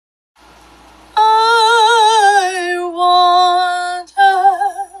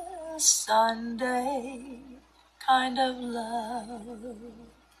kind of love.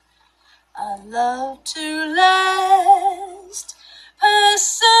 A love to last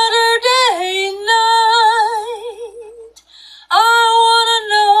past Saturday night. I wanna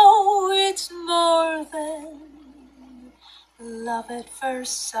know it's more than love at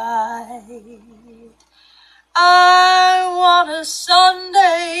first sight. I want a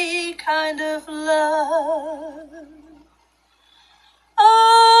Sunday kind of love.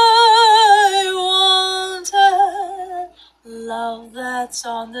 I want a love that's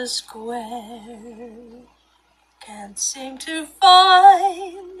on the square. Can't seem to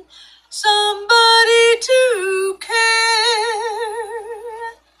find somebody to care.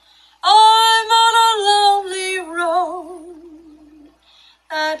 I'm on a lonely road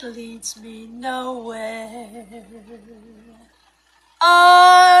that leads me nowhere.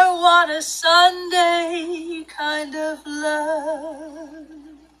 I want a Sunday kind of love.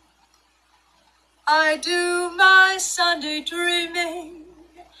 I do my Sunday dreaming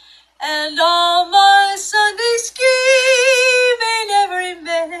and all my Sunday scheming every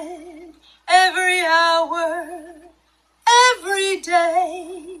minute, every hour, every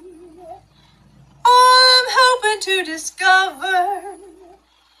day. I'm hoping to discover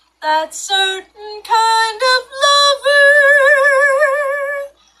that certain kind of lover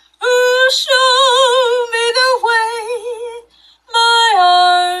who'll show me the way. My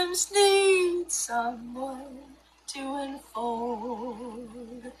arms need someone to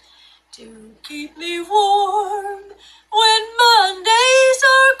enfold, to keep me warm when Mondays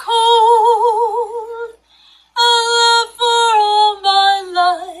are cold. A love for all my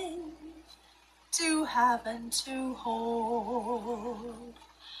life to have and to hold.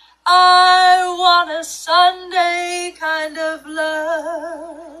 I want a Sunday kind of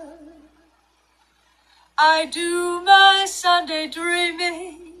love. I do my Sunday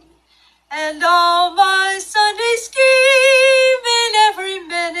dreaming and all my Sunday scheming every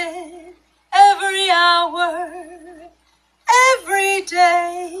minute, every hour, every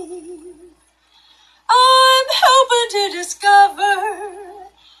day. I'm hoping to discover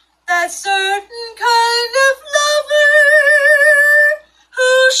that certain kind of lover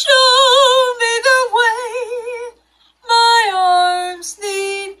who'll show me the way. My arms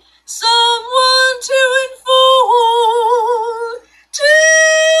need someone to enfold, to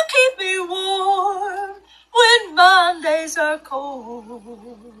keep me warm when Mondays are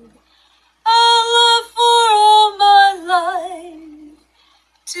cold. A love for all my life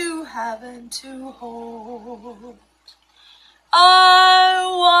to have and to hold. I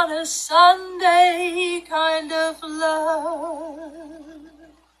want a Sunday kind of love.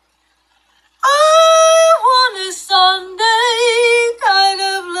 I want a Sunday kind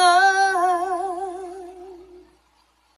of love.